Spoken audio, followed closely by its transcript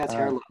Chad's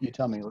hair look? You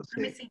tell me. Let's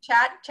Let me see. see.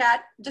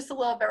 Chad, just a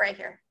little bit right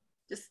here.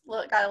 Just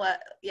look, gotta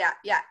let, yeah.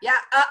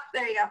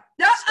 There you go.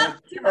 No,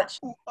 too much.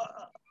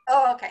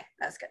 Oh, okay,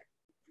 that's good.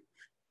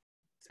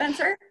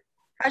 Spencer,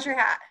 how's your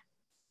hat?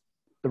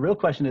 The real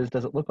question is,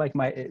 does it look like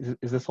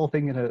is this whole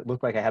thing going to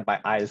look like I had my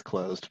eyes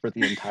closed for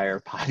the entire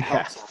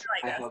podcast?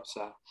 I hope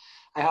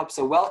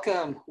so.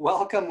 Welcome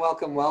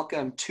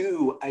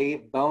to a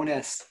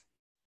bonus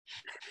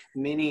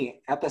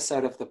mini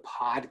episode of the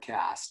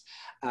podcast.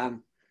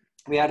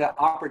 We had an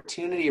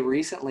opportunity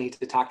recently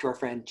to talk to our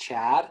friend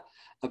Chad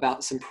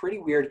about some pretty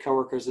weird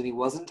coworkers, and he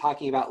wasn't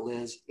talking about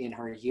Liz in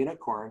her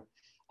unicorn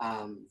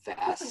vest.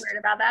 Nothing weird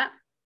about that.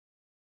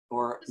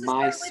 Or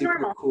my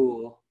super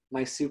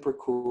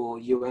cool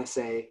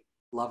USA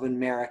Love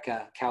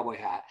America cowboy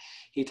hat.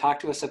 He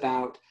talked to us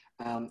about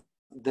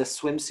the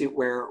swimsuit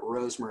wear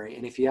Rosemary.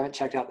 And if you haven't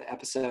checked out the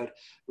episode,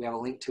 we have a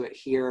link to it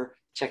here.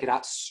 Check it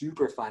out.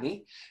 Super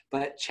funny.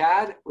 But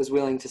Chad was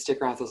willing to stick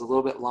around with us a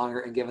little bit longer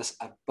and give us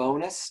a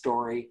bonus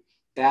story,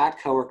 bad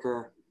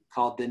coworker,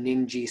 called the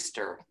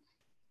Ninjister.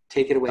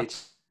 Take it away,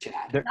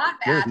 Chad. Not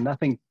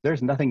bad.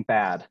 There's nothing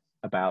bad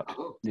about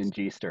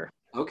Ninjister.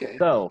 Okay.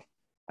 So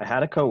I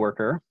had a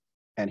coworker,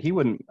 and he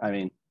would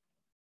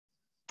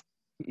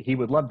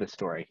love this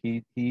story.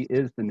 He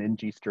is the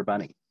Ninjister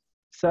bunny.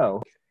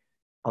 So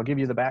I'll give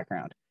you the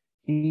background.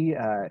 He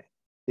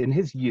in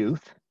his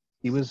youth,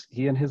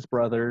 he and his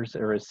brothers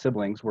or his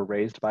siblings were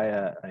raised by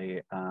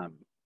a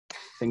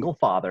single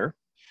father.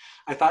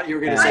 I thought you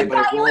were going to say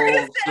by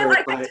wolves or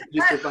by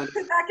Easter bunny.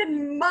 Back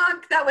in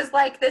monk, that was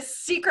like this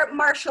secret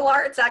martial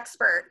arts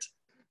expert.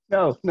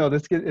 No,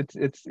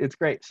 it's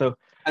great. So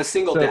a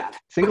single dad.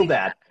 Single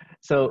dad.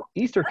 So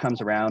Easter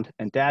comes around,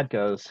 and Dad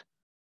goes,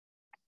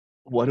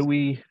 what do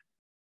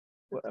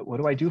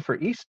I do for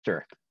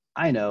Easter?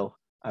 I know,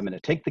 I'm going to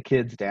take the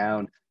kids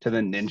down to the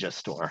ninja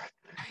store.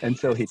 And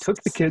so he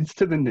took the kids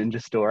to the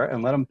ninja store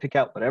and let them pick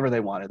out whatever they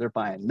wanted. They're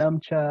buying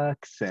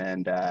nunchucks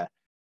and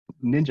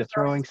ninja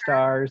throwing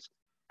stars.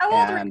 How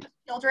old are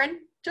children?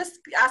 Just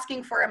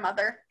asking for a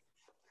mother.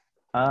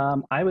 I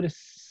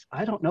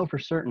don't know for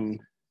certain.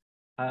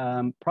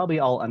 Probably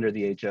all under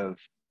the age of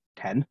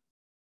 10.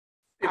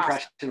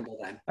 Impressionable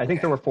then. I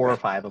think there were 4 or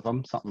 5 of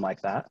them, something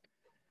like that.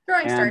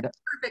 Throwing stars is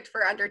perfect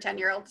for under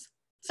 10-years.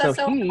 So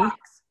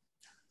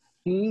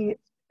he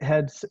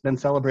had been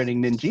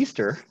celebrating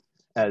Ninjister,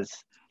 as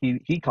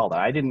he called it.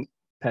 I didn't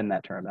pen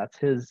that term. That's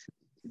his.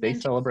 They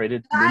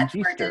celebrated That's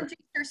Ninjister. where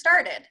Ninjister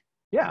started.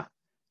 Yeah,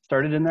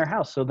 started in their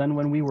house. So then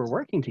when we were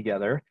working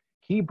together,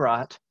 he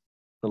brought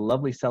the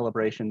lovely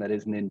celebration that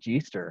is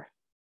Ninjister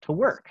to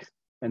work.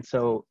 And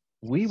so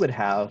we would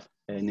have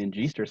a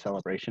Ninjister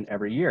celebration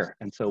every year.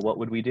 And so what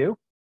would we do?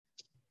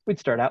 We'd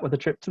start out with a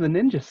trip to the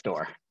ninja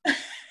store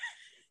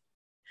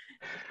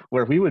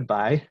where we would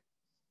buy,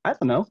 I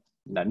don't know,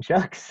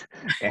 nunchucks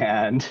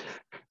and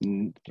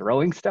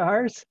throwing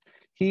stars.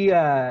 He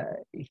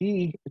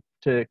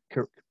to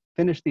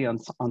finish the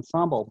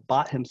ensemble,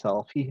 bought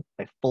himself a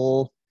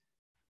full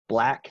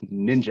black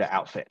ninja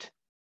outfit,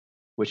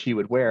 which he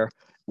would wear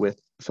with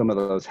some of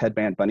those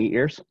headband bunny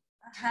ears.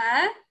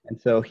 Uh-huh. And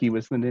so he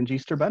was the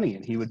Ninjister bunny,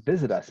 and he would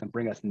visit us and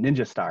bring us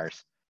ninja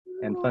stars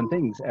and fun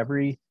things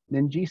every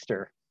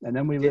Ninjister. And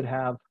then we would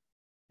have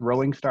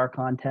throwing star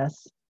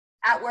contests.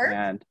 At work?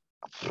 And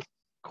of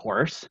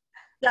course.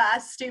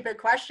 Stupid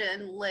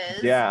question,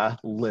 Liz. Yeah,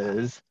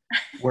 Liz.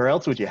 Where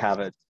else would you have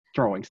a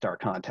throwing star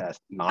contest?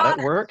 Not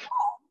at work?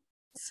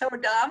 So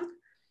dumb.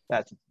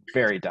 That's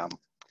very dumb.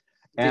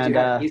 Did you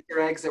have Easter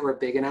eggs that were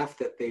big enough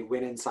that they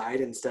went inside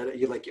instead of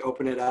you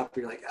open it up,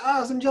 you're like,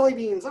 oh, some jelly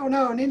beans. Oh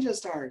no, ninja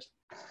stars.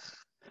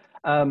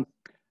 No,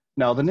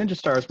 the ninja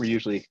stars were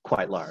usually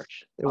quite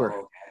large.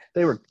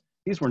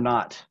 These were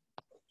not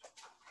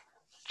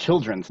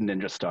children's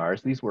ninja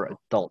stars. These were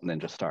adult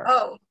ninja stars.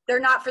 Oh, they're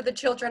not for the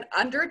children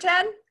under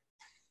 10?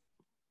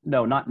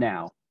 No, not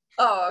now.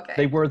 Oh, okay.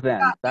 They were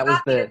then. That was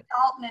the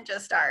adult ninja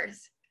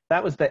stars.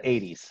 That was the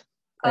 80s.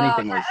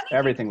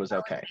 Everything was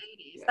okay.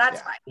 80s.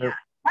 That's fine. Yeah.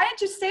 Why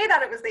didn't you say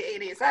that it was the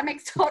 80s? That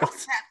makes total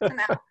sense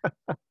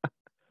now.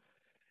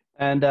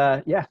 And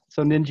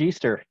so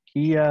Ninjister,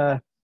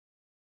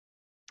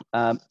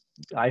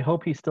 I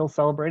hope he's still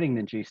celebrating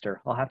Ninjister.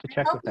 I'll have to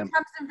check with him. He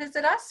comes and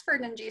visit us for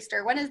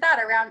Ninjister. When is that?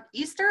 Around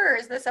Easter, or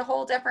is this a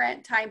whole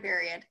different time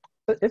period?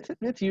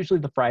 It's usually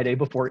the Friday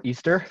before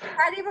Easter.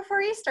 Friday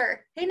before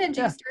Easter. Hey,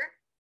 Ninjister.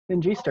 Yeah.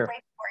 Ninjister.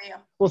 Wait for you.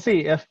 We'll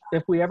see if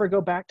we ever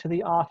go back to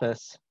the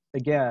office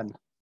again.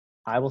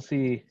 I will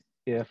see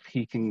if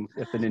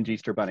the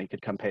Ninjister bunny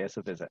could come pay us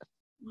a visit.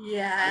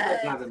 Yeah. I'd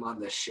love to have him on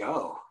the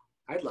show.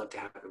 I'd love to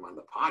have him on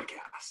the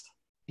podcast.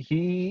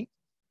 He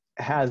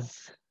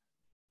has,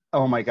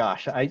 oh my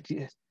gosh,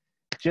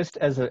 just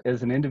as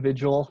an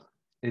individual,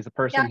 as a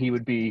person, he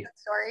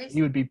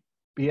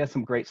has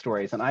some great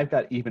stories, and I've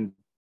got even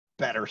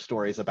better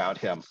stories about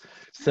him.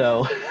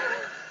 So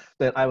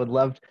that I would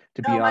love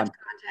to be on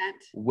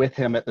with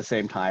him at the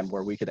same time,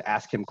 where we could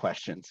ask him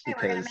questions. Okay,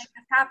 we're gonna make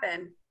this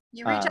happen.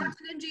 You reach out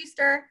to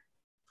Ninjister,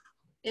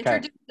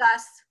 introduce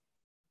us,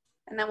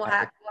 and then we'll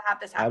have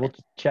this I happen. will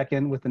check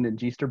in with the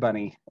Ninjeaster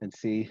Bunny and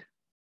see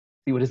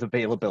what his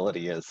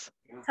availability is.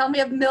 Tell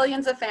me of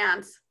millions of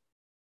fans.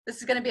 This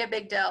is going to be a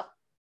big deal.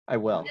 I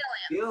will.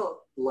 I feel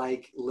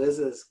like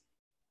Liz's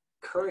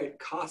current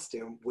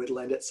costume would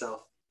lend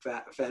itself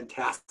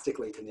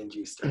fantastically to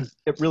Ninjeaster.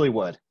 It really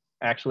would.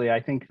 Actually, I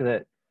think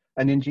that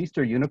a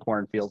Ninjeaster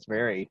unicorn feels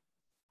very...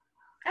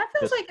 That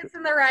feels like it's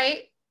in the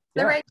right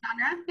right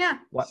genre. Yeah.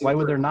 Why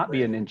would there not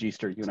be a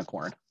Ninjeaster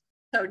unicorn?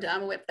 So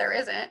dumb if there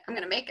isn't. I'm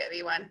going to make it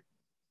be one.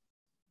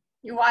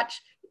 You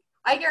watch.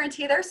 I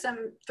guarantee there's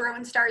some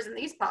throwing stars in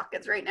these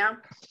pockets right now.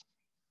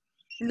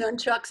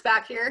 Nunchucks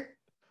back here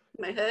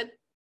in my hood.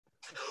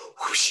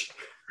 Whoosh.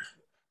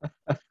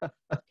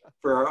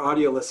 For our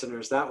audio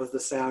listeners, that was the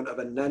sound of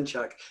a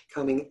nunchuck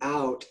coming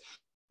out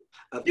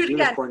of the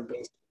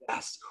unicorn-based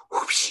vest.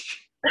 Whoosh.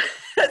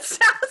 It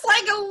sounds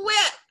like a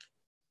whip.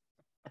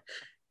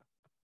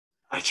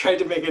 I tried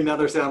to make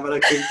another sound, but I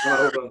couldn't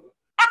come up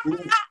with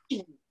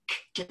it.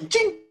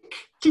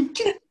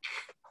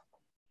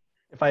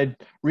 If I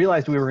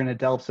realized we were going to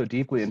delve so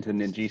deeply into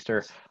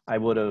Ninjeaster, I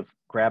would have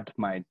grabbed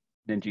my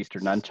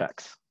Ninjeaster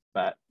nunchucks.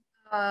 But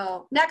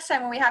next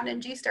time when we have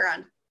Ninjeaster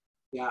on.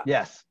 Yeah.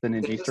 Yes, the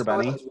Ninjeaster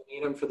Bunny. We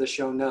need them for the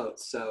show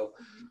notes. So,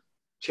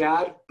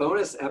 Chad,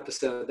 bonus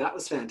episode. That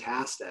was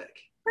fantastic.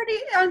 Pretty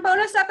on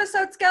bonus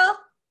episode scale.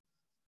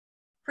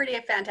 Pretty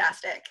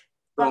fantastic.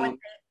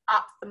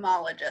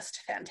 Ophthalmologist,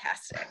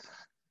 fantastic.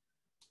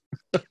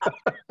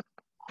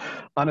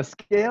 On a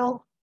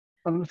scale,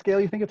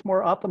 you think it's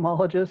more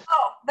ophthalmologist?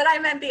 Oh, but I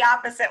meant the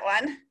opposite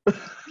one.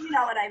 You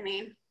know what I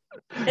mean.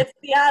 It's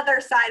the other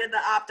side of the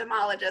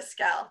ophthalmologist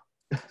scale.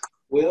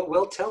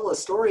 We'll tell a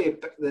story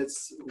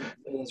that's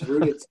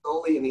rooted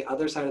solely in the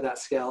other side of that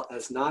scale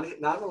as not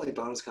only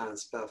bonus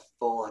content, but a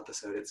full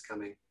episode. It's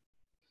coming.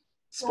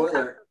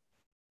 Spoiler,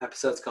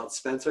 episode's called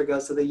Spencer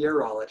Goes to the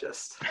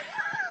Urologist.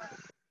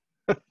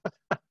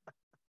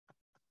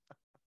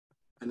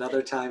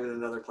 Another time in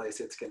another place,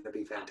 it's going to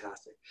be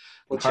fantastic.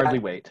 Well, hardly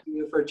Chad, wait. Thank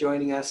you for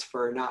joining us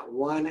for not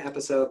one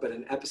episode, but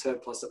an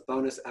episode plus a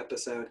bonus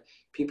episode.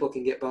 People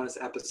can get bonus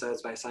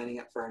episodes by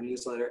signing up for our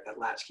newsletter at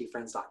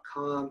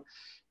latchkeyfriends.com.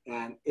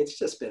 And it's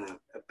just been a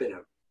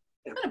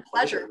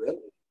pleasure, really.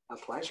 A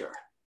pleasure.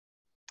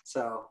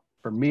 So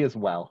for me as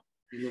well.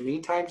 In the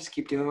meantime, just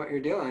keep doing what you're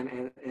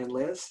doing. And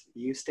Liz,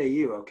 you stay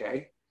you,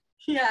 okay?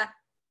 Yeah,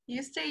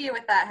 you stay you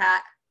with that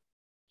hat.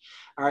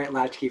 All right,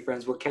 Latchkey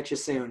friends, we'll catch you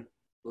soon.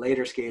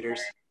 Later,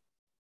 skaters.